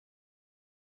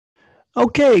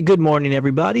Okay, good morning,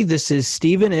 everybody. This is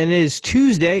Steven, and it is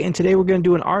Tuesday, and today we're going to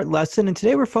do an art lesson. And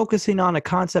today we're focusing on a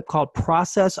concept called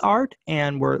process art,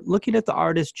 and we're looking at the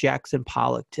artist Jackson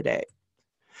Pollock today.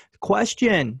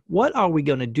 Question: what are we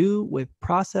going to do with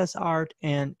process art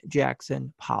and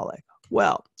Jackson Pollock?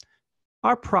 Well,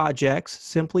 our projects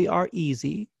simply are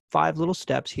easy. 5 little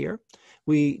steps here.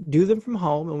 We do them from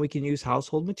home and we can use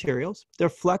household materials. They're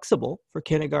flexible for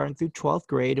kindergarten through 12th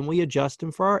grade and we adjust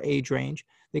them for our age range.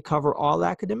 They cover all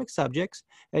academic subjects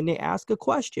and they ask a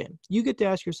question. You get to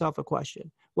ask yourself a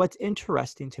question. What's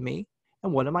interesting to me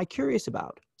and what am I curious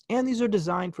about? And these are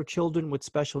designed for children with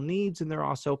special needs and they're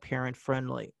also parent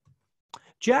friendly.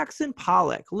 Jackson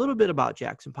Pollock, a little bit about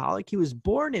Jackson Pollock. He was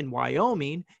born in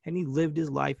Wyoming and he lived his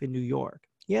life in New York.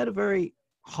 He had a very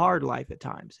hard life at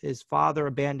times. His father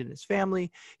abandoned his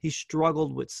family. He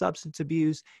struggled with substance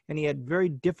abuse and he had very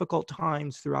difficult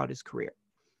times throughout his career.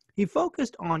 He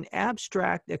focused on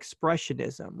abstract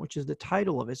expressionism, which is the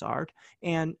title of his art,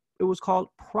 and it was called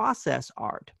process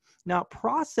art. Now,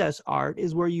 process art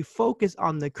is where you focus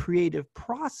on the creative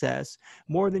process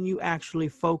more than you actually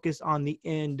focus on the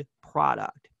end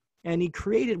product. And he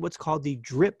created what's called the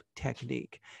drip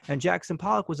technique. And Jackson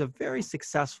Pollock was a very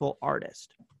successful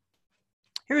artist.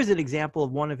 Here's an example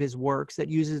of one of his works that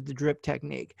uses the drip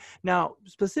technique. Now,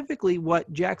 specifically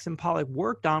what Jackson Pollock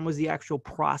worked on was the actual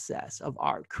process of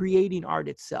art, creating art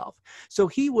itself. So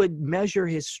he would measure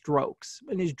his strokes.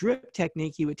 In his drip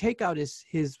technique, he would take out his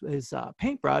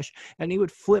paintbrush and he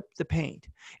would flip the paint.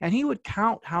 And he would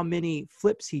count how many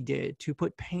flips he did to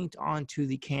put paint onto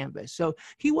the canvas. So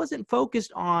he wasn't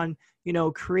focused on,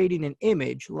 creating an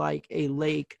image like a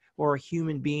lake or a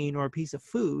human being or a piece of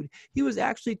food. He was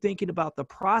actually thinking about the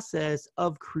process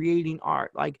of creating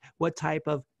art, like what type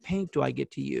of paint do I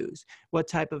get to use? What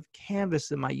type of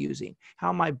canvas am I using?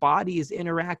 How my body is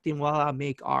interacting while I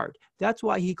make art. That's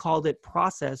why he called it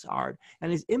process art,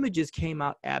 and his images came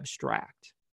out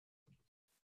abstract.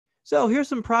 So here's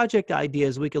some project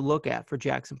ideas we could look at for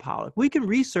Jackson Pollock. We can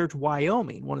research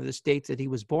Wyoming, one of the states that he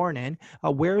was born in.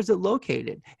 Where is it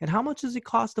located? And how much does it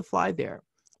cost to fly there?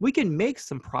 We can make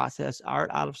some process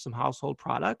art out of some household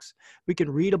products. We can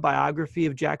read a biography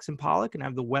of Jackson Pollock and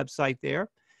have the website there.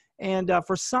 And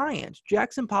for science,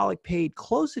 Jackson Pollock paid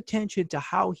close attention to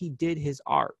how he did his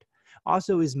art,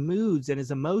 also his moods and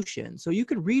his emotions. So you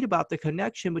can read about the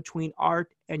connection between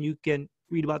art and you can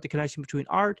read about the connection between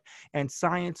art and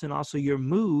science and also your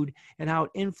mood and how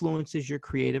it influences your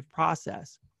creative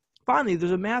process. Finally,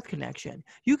 there's a math connection.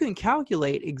 You can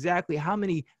calculate exactly how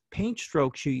many paint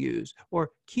strokes you use or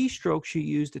keystrokes you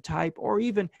use to type, or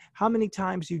even how many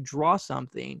times you draw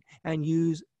something and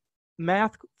use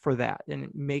math for that and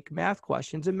make math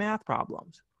questions and math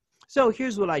problems. So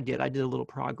here's what I did. I did a little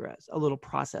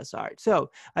process art. So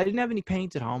I didn't have any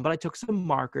paint at home, but I took some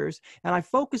markers and I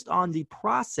focused on the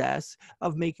process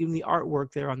of making the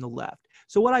artwork there on the left.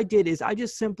 So what I did is I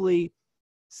just simply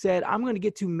said, I'm going to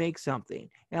get to make something.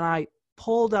 And I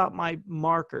pulled out my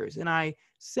markers and I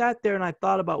sat there and I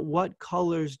thought about what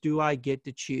colors do I get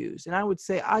to choose. And I would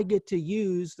say, I get to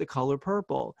use the color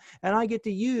purple and I get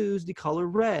to use the color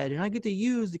red and I get to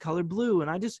use the color blue.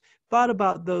 And I just thought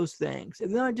about those things.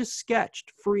 And then I just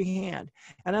sketched freehand.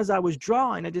 And as I was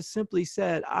drawing, I just simply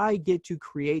said, I get to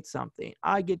create something.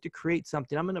 I get to create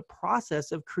something. I'm in a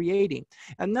process of creating.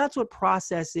 And that's what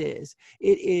process is.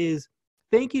 It is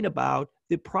thinking about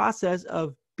the process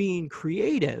of being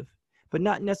creative, but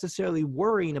not necessarily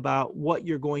worrying about what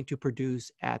you're going to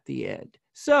produce at the end.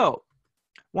 So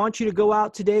I want you to go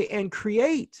out today and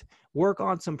create, work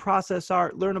on some process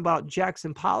art, learn about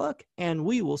Jackson Pollock, and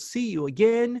we will see you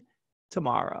again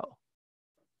tomorrow.